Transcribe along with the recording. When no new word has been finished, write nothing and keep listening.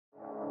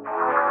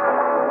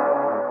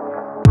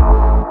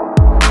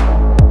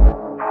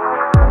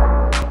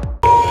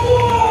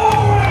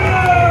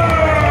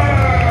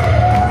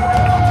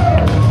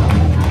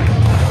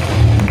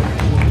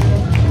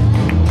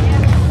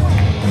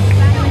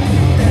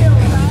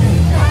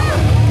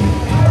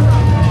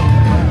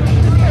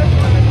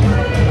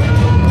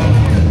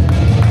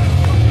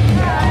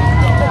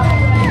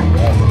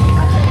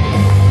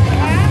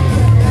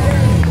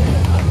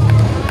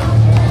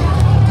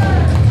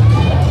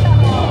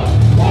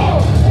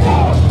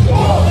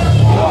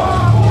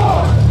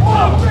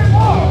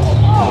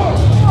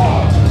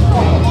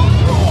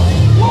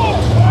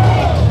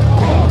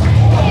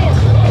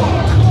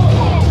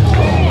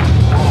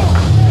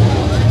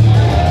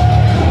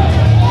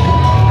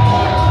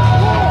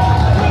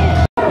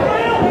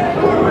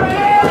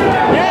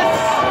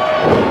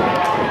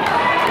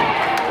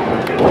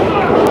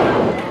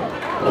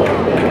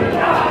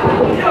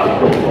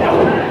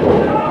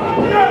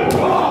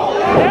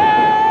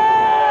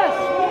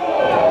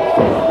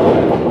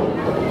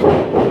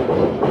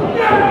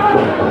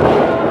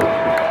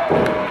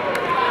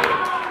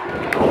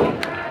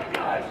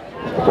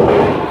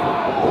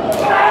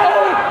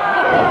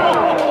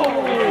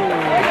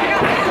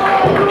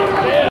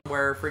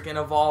Where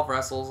freaking Evolve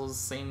wrestles was the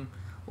same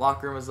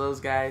locker room as those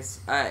guys.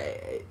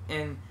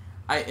 And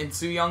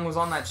Su Young was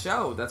on that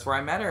show. That's where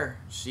I met her.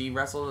 She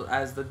wrestled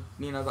as the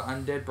the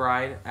undead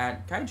bride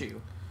at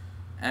Kaiju,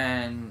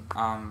 and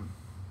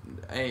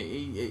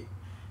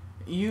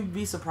you'd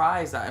be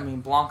surprised. I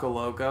mean, Blanca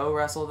Loco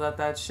wrestled at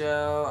that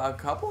show. A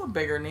couple of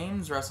bigger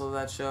names wrestled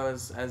at that show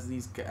as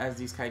these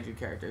Kaiju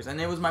characters,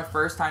 and it was my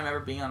first time ever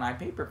being on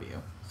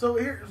iPay-per-view. So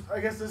here, I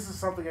guess this is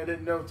something I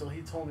didn't know until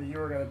he told me you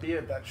were going to be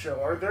at that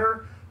show. Are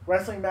there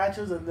wrestling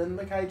matches and then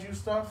the Kaiju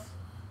stuff?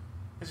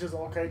 It's just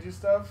all Kaiju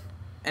stuff?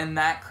 And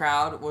that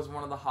crowd was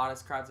one of the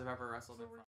hottest crowds I've ever wrestled in.